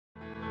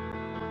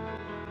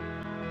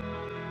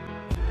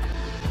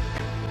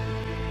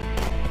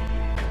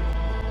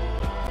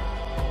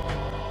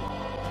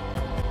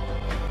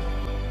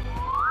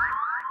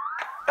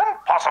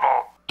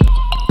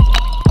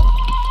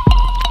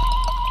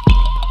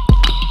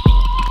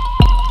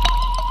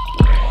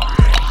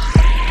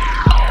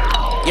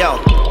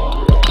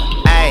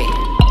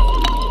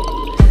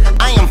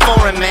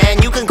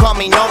can call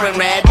me Norin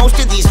Red. Most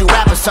of these new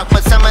rappers suck,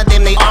 but some of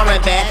them they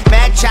aren't bad.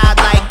 Mad child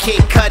like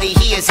Kid Cudi,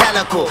 he is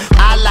hella cool.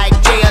 I like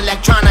J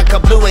Electronica,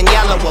 Blue and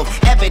Yellow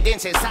Wolf.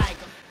 Evidence is high.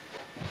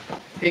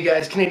 Hey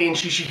guys,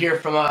 CanadianShisha here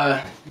from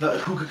the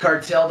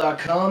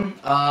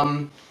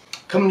hookahcartel.com.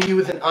 Coming to you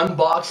with an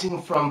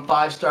unboxing from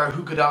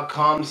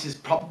 5Starhookah.com. This is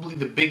probably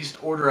the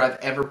biggest order I've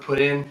ever put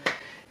in,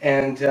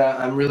 and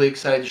I'm really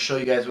excited to show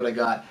you guys what I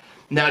got.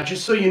 Now,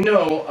 just so you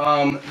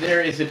know,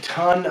 there is a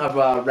ton of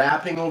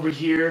wrapping over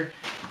here.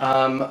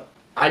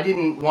 I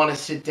didn't want to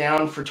sit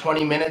down for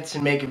 20 minutes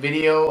and make a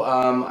video.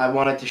 I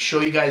wanted to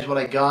show you guys what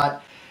I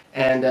got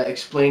and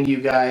explain to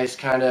you guys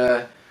kind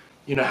of,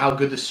 you know, how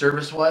good the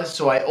service was.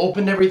 So I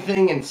opened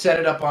everything and set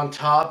it up on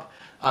top.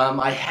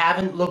 I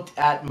haven't looked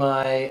at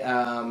my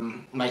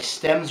my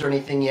stems or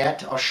anything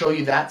yet. I'll show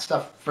you that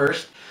stuff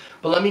first.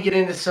 But let me get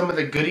into some of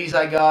the goodies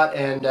I got,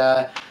 and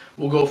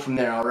we'll go from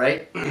there,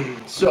 alright?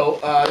 So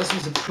this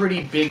is a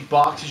pretty big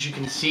box, as you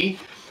can see.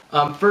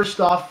 First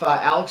off,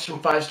 Alex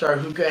from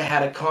 5Starhookah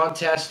had a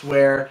contest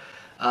where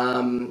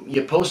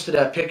you posted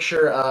a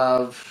picture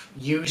of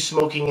you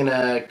smoking in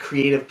a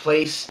creative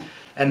place,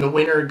 and the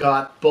winner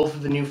got both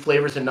of the new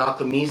flavors of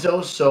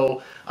Naklamizo.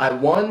 So I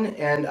won,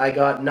 and I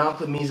got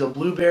Naklamizo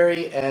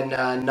Blueberry and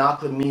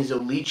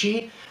Naklamizo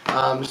Lychee.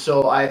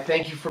 So I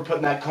thank you for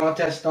putting that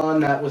contest on.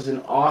 That was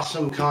an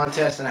awesome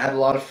contest, and I had a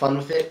lot of fun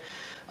with it.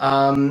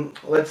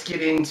 Let's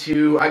get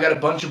into, I got a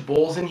bunch of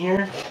bowls in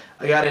here.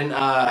 I got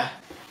an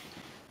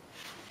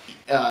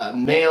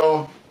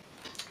male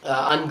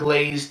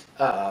unglazed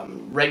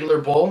regular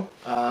bowl.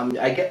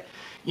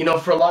 You know,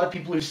 for a lot of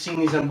people who've seen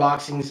these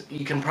unboxings,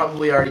 you can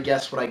probably already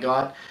guess what I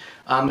got.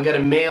 I got a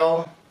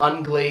male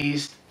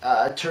unglazed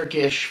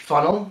Turkish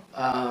funnel,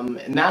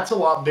 and that's a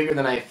lot bigger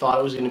than I thought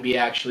it was going to be,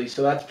 actually,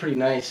 so that's pretty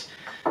nice.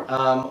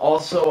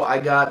 Also, I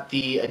got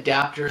the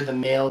adapter, the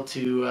male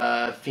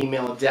to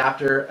female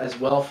adapter as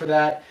well for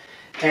that,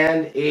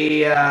 and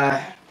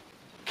a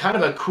kind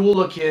of a cool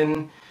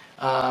looking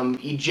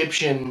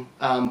Egyptian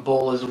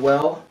bowl as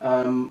well.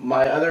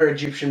 My other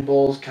Egyptian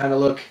bowls kind of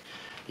look,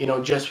 you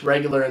know, just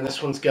regular, and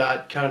this one's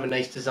got kind of a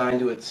nice design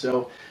to it,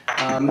 so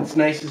it's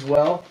nice as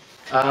well.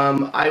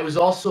 I was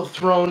also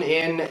thrown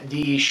in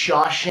the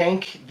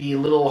Shawshank, the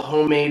little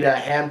homemade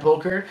hand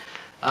poker,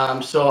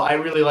 so I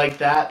really like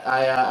that.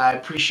 I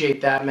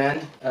appreciate that,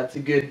 man. That's a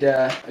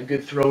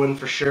good throw-in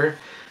for sure.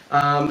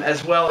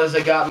 As well as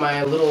I got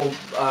my little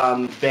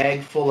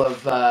bag full of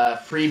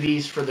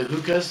freebies for the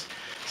hookahs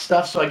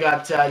stuff. So I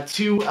got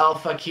 2 Al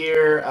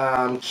Fakir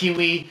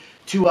Kiwi,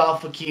 2 Al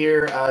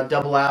Fakir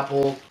Double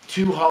Apple,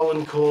 2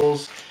 Holland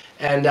Coals,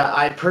 and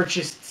I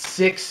purchased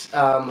 6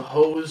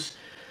 hose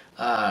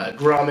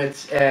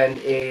grommets and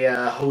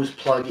a hose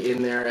plug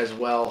in there as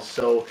well.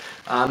 So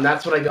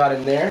that's what I got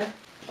in there.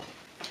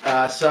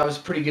 So that was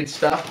pretty good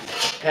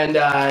stuff. And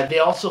they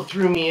also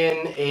threw me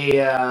in a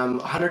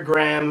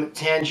 100-gram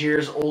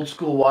Tangiers Old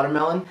School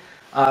Watermelon.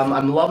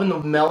 I'm loving the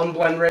melon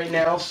blend right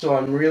now, so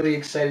I'm really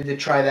excited to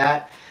try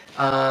that.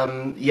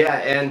 Yeah,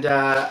 and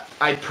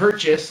I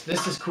purchased,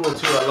 this is cool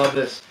too, I love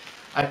this.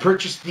 I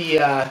purchased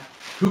the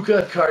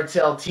Hookah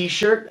Cartel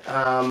t-shirt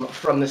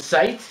from the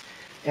site,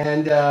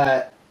 and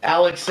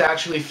Alex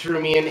actually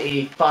threw me in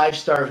a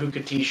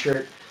 5-Starhookah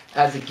t-shirt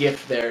as a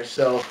gift there,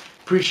 so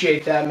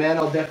appreciate that, man.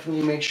 I'll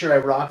definitely make sure I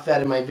rock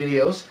that in my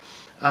videos.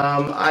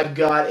 I've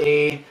got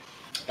a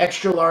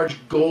extra large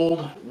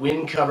gold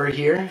wind cover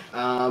here.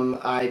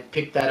 I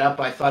picked that up.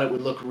 I thought it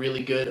would look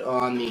really good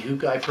on the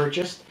hookah I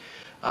purchased.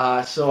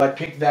 So I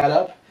picked that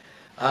up,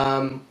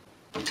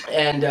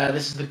 and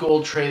this is the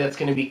gold tray that's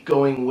going to be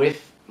going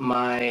with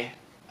my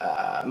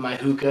my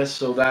hookah.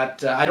 So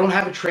that I don't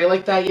have a tray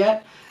like that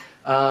yet,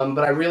 but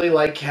I really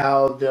like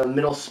how the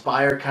middle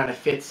spire kind of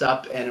fits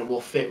up, and it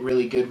will fit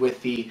really good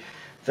with the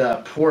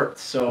port.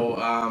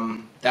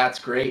 So that's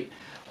great.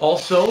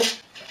 Also,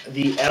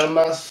 the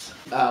Elmas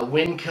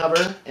wind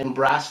cover and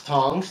brass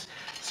tongs.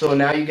 So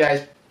now you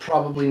guys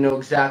probably know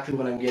exactly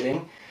what I'm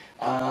getting.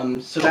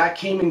 So that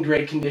came in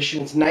great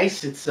condition. It's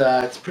nice.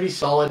 It's pretty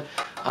solid.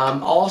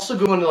 I'll also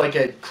go into like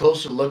a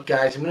closer look,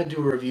 guys. I'm going to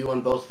do a review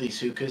on both of these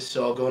hookahs,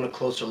 so I'll go into a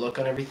closer look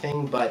on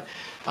everything. But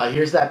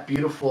here's that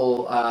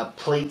beautiful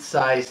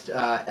plate-sized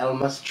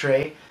Elmas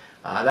tray.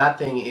 That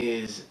thing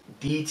is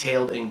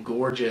detailed and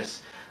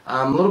gorgeous.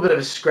 A little bit of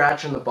a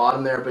scratch on the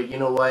bottom there, but you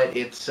know what?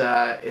 It's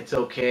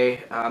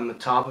okay. The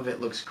top of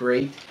it looks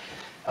great,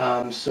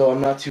 so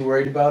I'm not too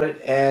worried about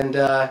it. And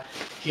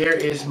here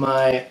is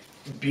my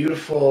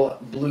beautiful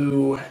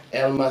blue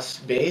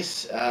Elmas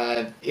base.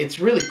 It's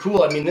really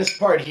cool. I mean, this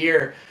part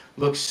here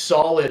looks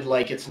solid,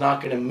 like it's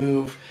not going to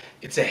move.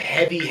 It's a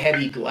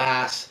heavy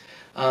glass.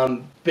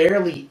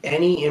 Barely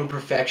any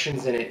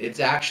imperfections in it. It's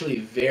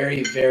actually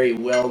very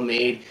well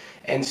made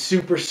and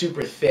super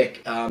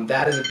thick.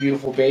 That is a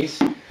beautiful base.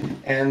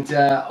 And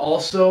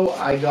also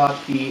I got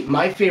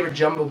my favorite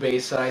jumbo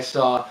base that I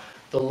saw,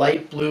 the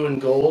light blue and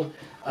gold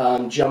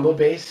jumbo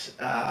base.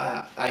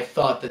 I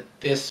thought that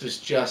this was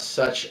just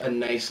such a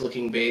nice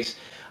looking base.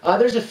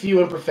 There's a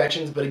few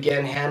imperfections, but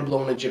again,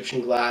 hand-blown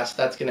Egyptian glass,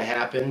 that's going to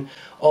happen.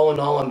 All in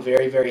all, I'm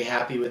very, very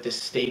happy with the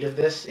state of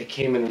this. It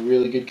came in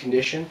really good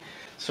condition,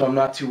 so I'm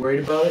not too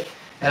worried about it.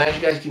 And as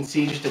you guys can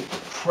see, just a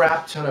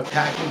crap ton of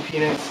packing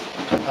peanuts.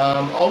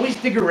 Always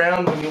dig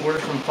around when you order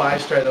from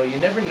 5-Star though. You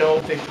never know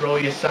if they throw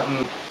you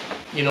something,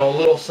 you know, a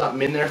little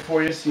something in there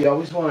for you, so you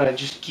always want to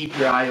just keep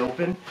your eye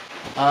open.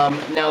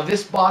 Now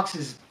this box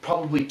is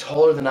probably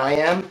taller than I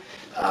am.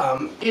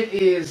 It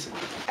is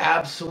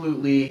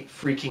absolutely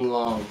freaking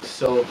long.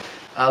 So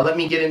let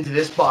me get into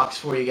this box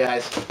for you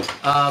guys.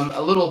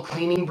 A little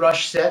cleaning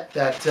brush set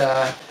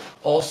that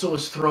also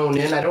was thrown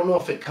in. I don't know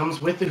if it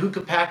comes with the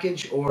hookah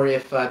package or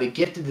if they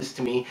gifted this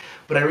to me,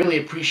 but I really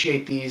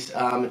appreciate these.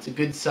 It's a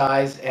good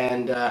size,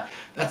 and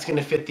that's going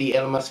to fit the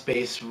enema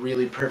space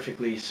really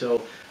perfectly.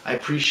 So I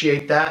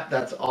appreciate that.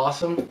 That's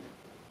awesome.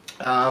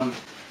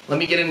 Let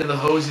me get into the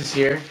hoses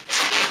here.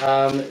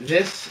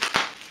 This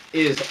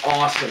is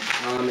awesome.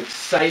 I'm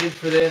excited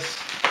for this.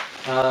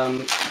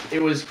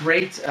 It was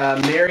great.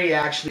 Mary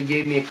actually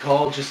gave me a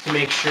call just to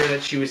make sure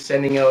that she was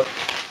sending out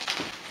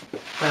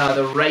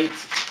the right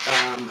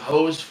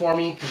hose for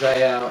me, because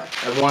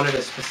I wanted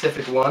a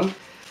specific one,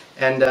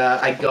 and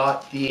I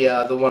got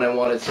the one I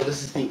wanted. So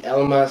this is the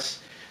Elmas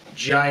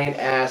giant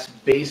ass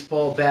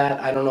baseball bat.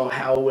 I don't know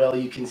how well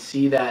you can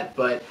see that,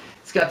 but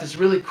it's got this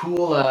really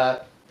cool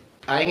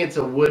I think it's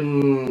a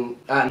wooden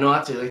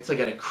it's like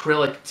an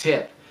acrylic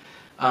tip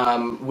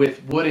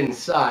with wood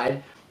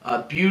inside,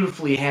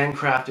 beautifully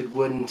handcrafted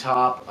wooden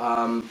top.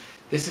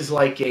 This is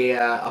like a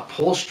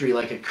upholstery,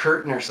 like a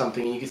curtain or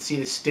something. You can see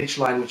the stitch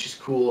line, which is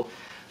cool.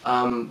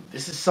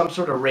 This is some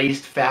sort of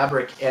raised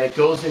fabric, and it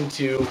goes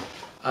into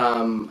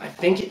I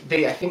think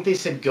they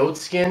said goat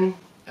skin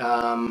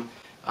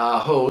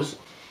hose.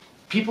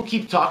 People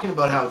keep talking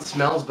about how it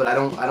smells, but I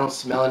don't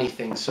smell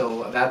anything,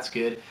 so that's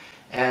good.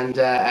 And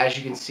as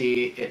you can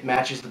see, it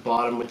matches the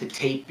bottom with the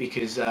tape,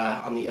 because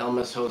on the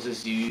Elmas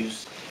hoses you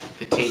use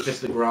the tape as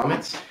the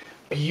grommets.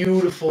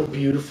 Beautiful,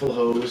 beautiful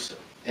hose,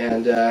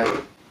 and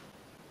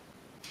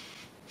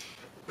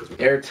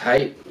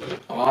airtight,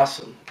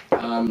 awesome.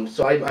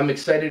 So I'm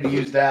excited to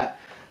use that.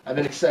 I've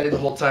been excited the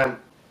whole time.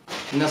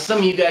 Now some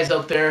of you guys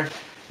out there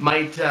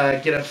might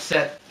get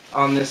upset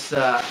on this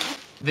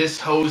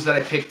this hose that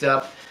I picked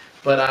up,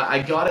 but I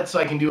got it so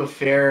I can do a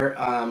fair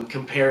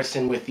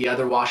comparison with the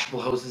other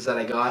washable hoses that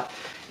I got.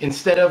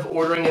 Instead of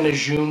ordering an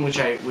Ajun, which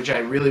I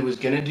really was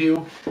gonna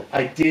do,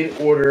 I did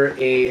order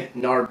a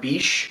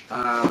Narbiche.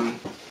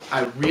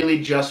 I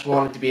really just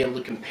wanted to be able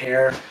to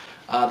compare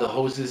the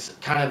hoses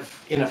kind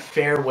of in a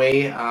fair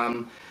way.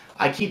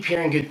 I keep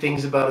hearing good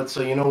things about it,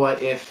 so you know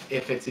what, if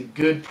it's a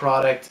good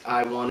product,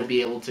 I want to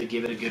be able to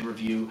give it a good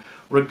review,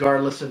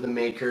 regardless of the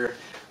maker.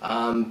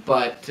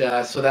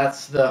 So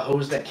that's the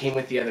hose that came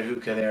with the other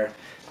hookah there,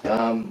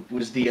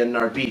 was the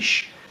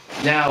Narbiche.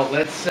 Now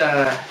let's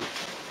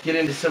get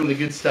into some of the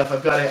good stuff.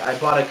 I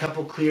bought a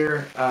couple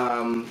clear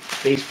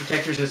base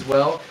protectors as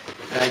well,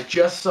 and I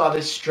just saw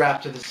this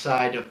strapped to the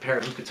side of a pair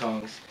of hookah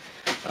tongs.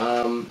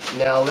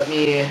 Now let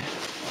me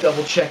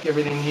double check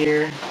everything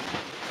here.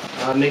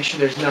 Make sure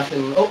there's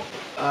nothing.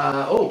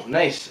 Oh,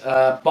 nice.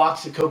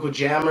 Box of Coco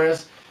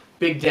Jamras.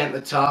 Big dent in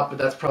the top, but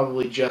that's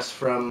probably just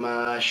from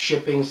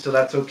shipping, so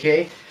that's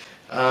okay.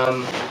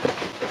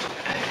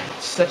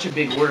 It's such a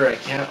big order, I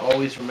can't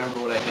always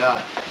remember what I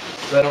got.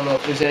 So I don't know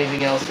if there's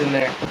anything else in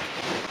there.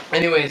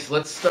 Anyways,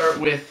 let's start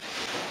with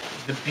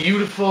the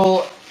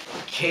beautiful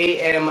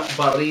KM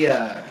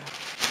Barilla.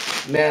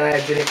 Man,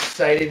 I've been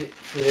excited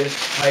for this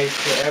pipe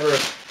forever.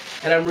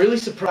 And I'm really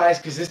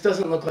surprised because this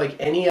doesn't look like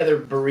any other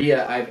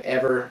Barilla I've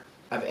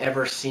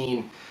ever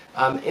seen.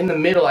 In the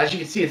middle, as you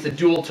can see, it's a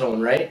dual tone,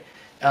 right?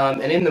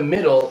 And in the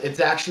middle,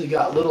 it's actually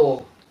got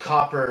little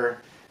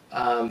copper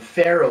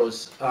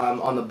ferrules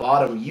on the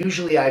bottom.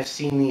 Usually I've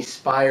seen these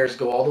spires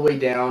go all the way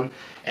down,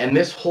 and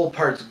this whole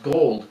part's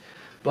gold.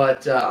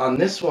 But on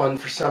this one,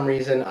 for some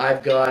reason,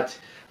 I've got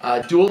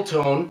dual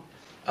tone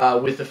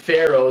with the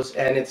ferrules,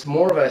 and it's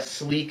more of a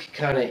sleek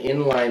kind of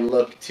inline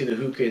look to the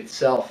hookah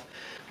itself.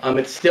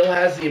 It still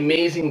has the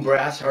amazing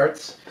brass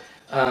hearts,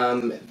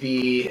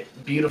 the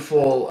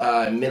beautiful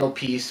middle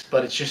piece,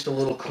 but it's just a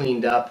little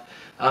cleaned up.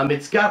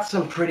 It's got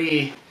some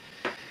pretty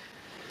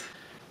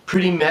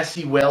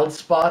messy weld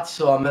spots,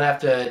 so I'm gonna have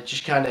to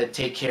just kind of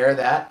take care of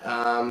that.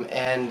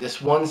 And this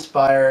one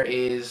spire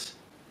is,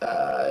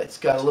 it's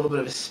got a little bit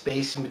of a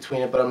space in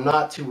between it, but I'm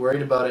not too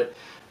worried about it.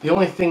 The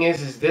only thing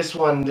is this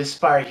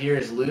spire here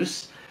is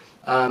loose,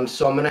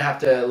 so I'm gonna have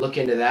to look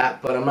into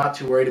that, but I'm not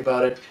too worried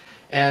about it.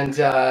 And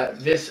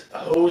this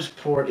hose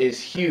port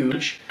is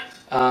huge,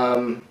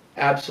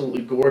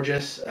 absolutely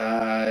gorgeous.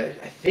 I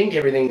think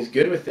everything's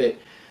good with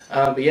it.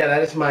 But yeah,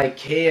 that is my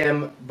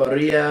KM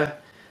Barilla.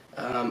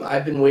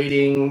 I've been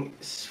waiting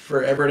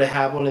forever to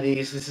have one of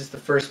these. This is the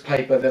first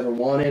pipe I've ever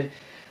wanted,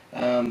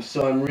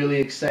 so I'm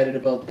really excited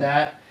about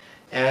that.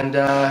 And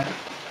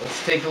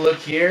let's take a look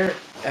here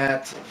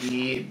at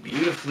the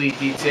beautifully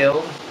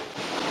detailed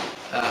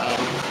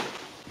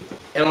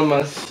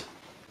Elmas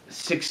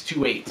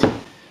 628.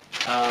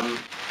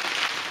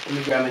 Let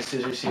me grab my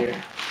scissors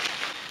here.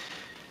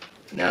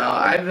 Now,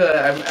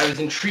 I was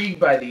intrigued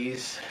by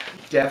these,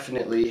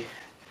 definitely.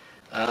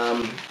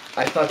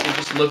 I thought they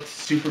just looked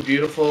super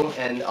beautiful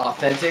and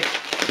authentic,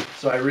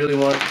 so I really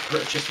wanted to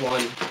purchase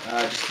one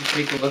just to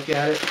take a look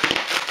at it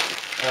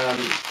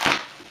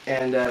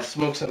and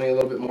smoke something a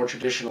little bit more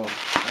traditional.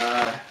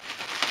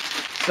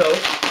 So,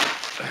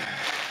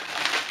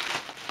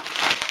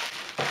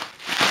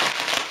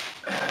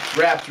 it's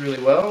wrapped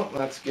really well.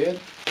 That's good.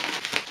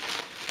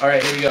 All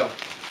right, here we go.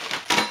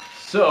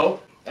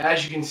 So,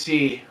 as you can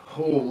see,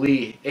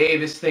 holy,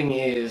 this thing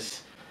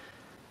is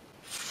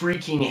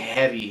freaking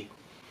heavy,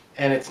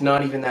 and it's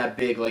not even that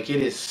big. Like,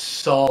 it is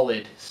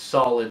solid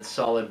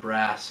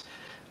brass.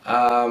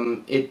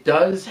 It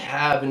does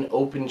have an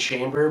open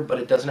chamber, but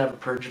it doesn't have a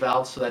purge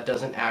valve, so that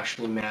doesn't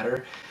actually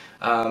matter.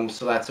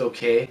 So that's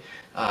okay.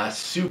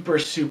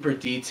 Super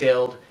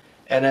detailed,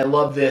 and I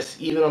love this.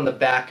 Even on the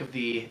back of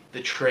the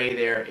tray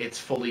there, it's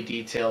fully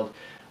detailed.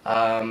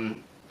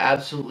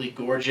 Absolutely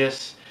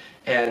gorgeous.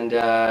 And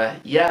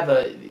yeah,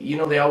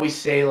 they always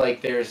say,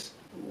 like, there's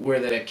where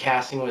the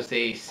casting was,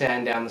 they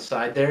sand down the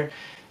side there.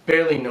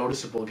 Barely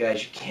noticeable,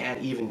 guys. You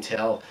can't even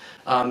tell.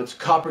 It's a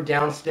copper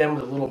down stem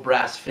with a little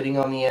brass fitting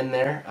on the end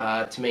there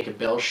to make a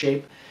bell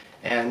shape,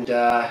 and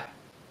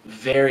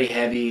very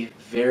heavy,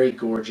 very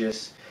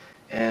gorgeous.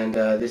 And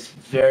this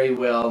very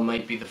well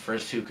might be the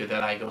first hookah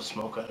that I go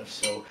smoke out of.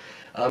 So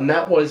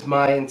that was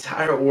my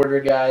entire order,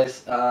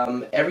 guys.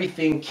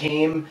 Everything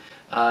came.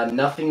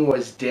 Nothing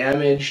was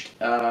damaged,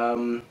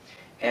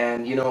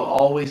 and you know,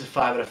 always a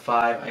 5 out of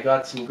 5. I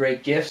got some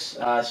great gifts,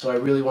 so I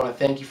really want to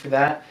thank you for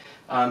that.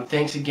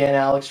 Thanks again,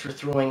 Alex, for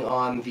throwing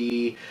on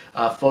the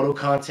photo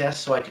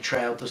contest so I could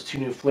try out those 2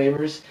 new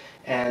flavors.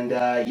 And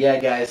yeah,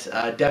 guys,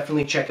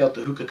 definitely check out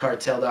the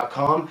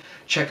hookahcartel.com,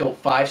 check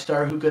out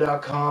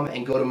 5Starhookah.com,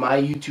 and go to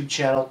my YouTube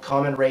channel,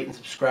 comment, rate, and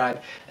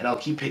subscribe, and I'll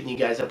keep hitting you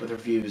guys up with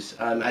reviews.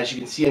 As you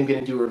can see, I'm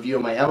going to do a review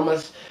on my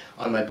Elmas,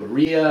 on my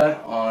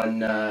Berea, on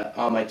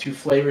my 2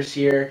 flavors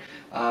here.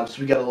 So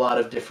we got a lot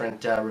of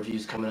different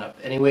reviews coming up.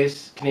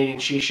 Anyways, Canadian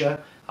Shisha,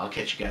 I'll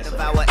catch you guys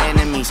later. Our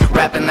enemies,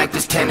 rapping like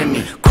this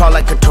enemy, crawl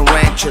like a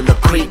tarantula,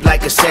 creep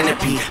like a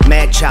centipede.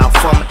 Mad child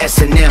from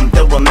S&M,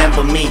 they'll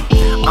remember me.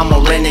 I'm a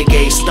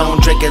renegade, stone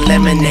drinking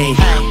lemonade.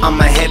 I'm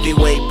a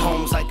heavyweight.